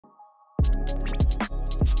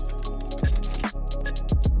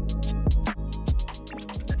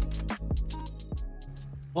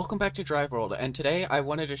Welcome back to Drive World, and today I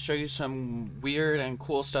wanted to show you some weird and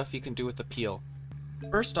cool stuff you can do with the Peel.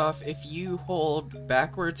 First off, if you hold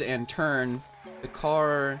backwards and turn, the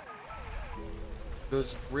car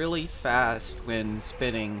goes really fast when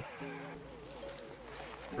spinning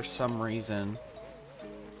for some reason.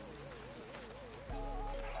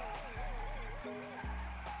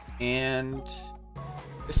 And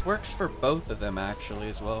this works for both of them actually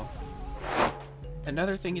as well.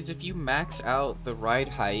 Another thing is if you max out the ride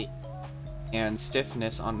height and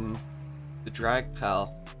stiffness on the drag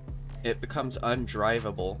pal, it becomes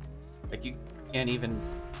undrivable. Like you can't even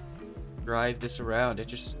drive this around, it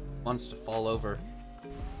just wants to fall over.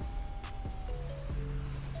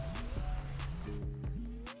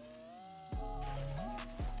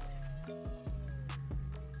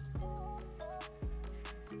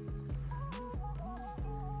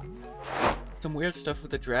 Some weird stuff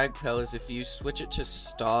with the drag pal is if you switch it to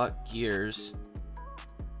stock gears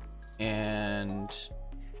and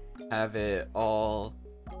have it all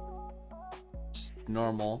just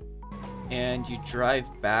normal and you drive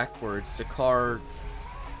backwards, the car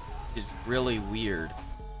is really weird.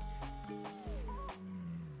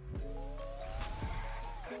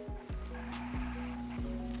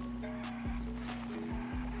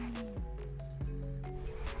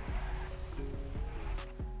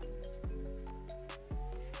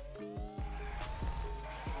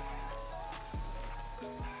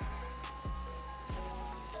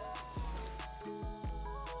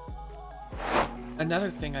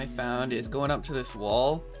 Another thing I found is going up to this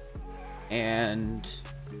wall and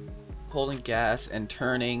holding gas and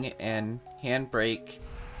turning and handbrake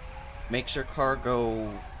makes your car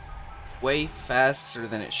go way faster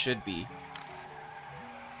than it should be.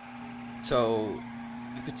 So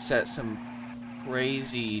you could set some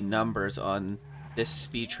crazy numbers on this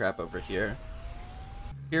speed trap over here.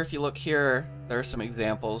 Here, if you look here, there are some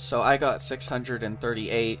examples. So I got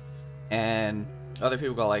 638 and other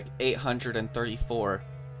people got like 834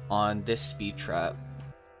 on this speed trap.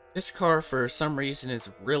 This car for some reason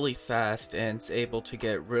is really fast and it's able to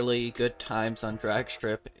get really good times on drag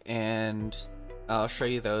strip, and I'll show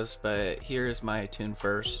you those, but here's my tune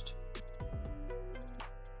first.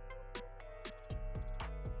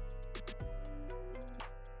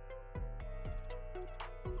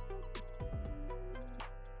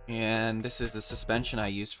 And this is the suspension I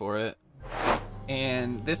use for it.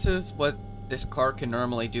 And this is what this car can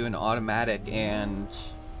normally do in automatic and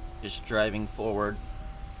just driving forward.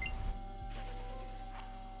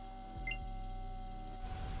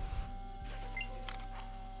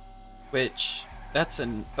 Which, that's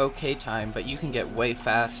an okay time, but you can get way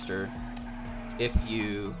faster. If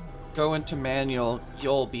you go into manual,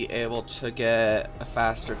 you'll be able to get a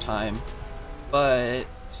faster time. But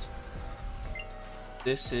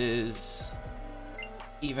this is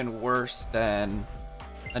even worse than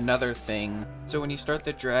another thing. So when you start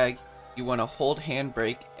the drag, you want to hold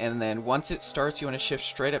handbrake, and then once it starts you want to shift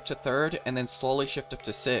straight up to third and then slowly shift up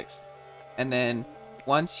to sixth. And then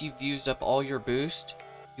once you've used up all your boost,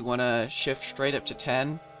 you want to shift straight up to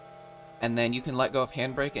 10, and then you can let go of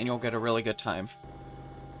handbrake and you'll get a really good time.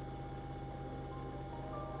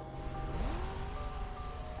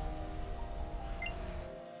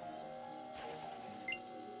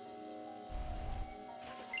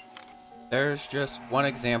 There's just one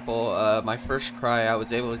example. My first try I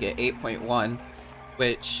was able to get 8.1,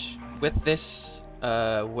 which with this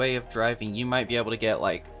way of driving you might be able to get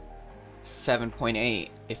like 7.8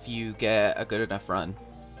 if you get a good enough run.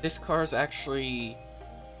 This car is actually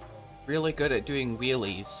really good at doing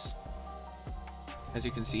wheelies, as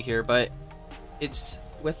you can see here, but it's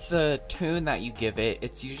with the tune that you give it,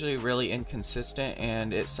 it's usually really inconsistent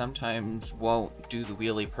and it sometimes won't do the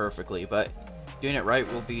wheelie perfectly, but doing it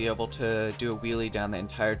right, we'll be able to do a wheelie down the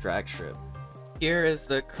entire drag strip. Here is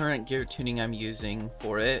the current gear tuning I'm using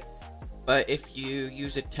for it, but if you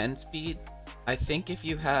use a 10 speed, I think if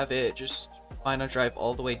you have it just final drive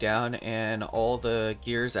all the way down and all the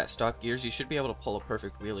gears at stock gears, you should be able to pull a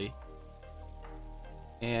perfect wheelie.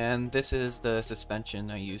 And this is the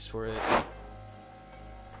suspension I used for it.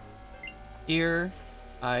 Here,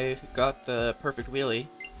 I've got the perfect wheelie,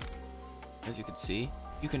 as you can see.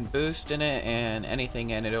 You can boost in it and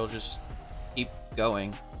anything and it'll just keep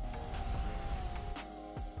going.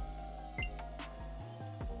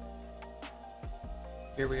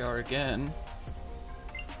 Here we are again.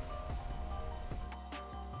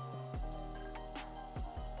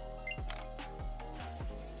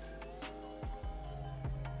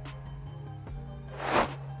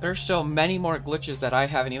 There's still many more glitches that I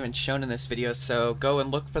haven't even shown in this video, so go and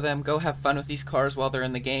look for them. Go have fun with these cars while they're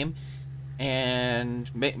in the game, and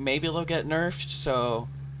maybe they'll get nerfed, so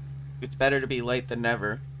it's better to be late than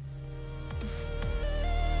never.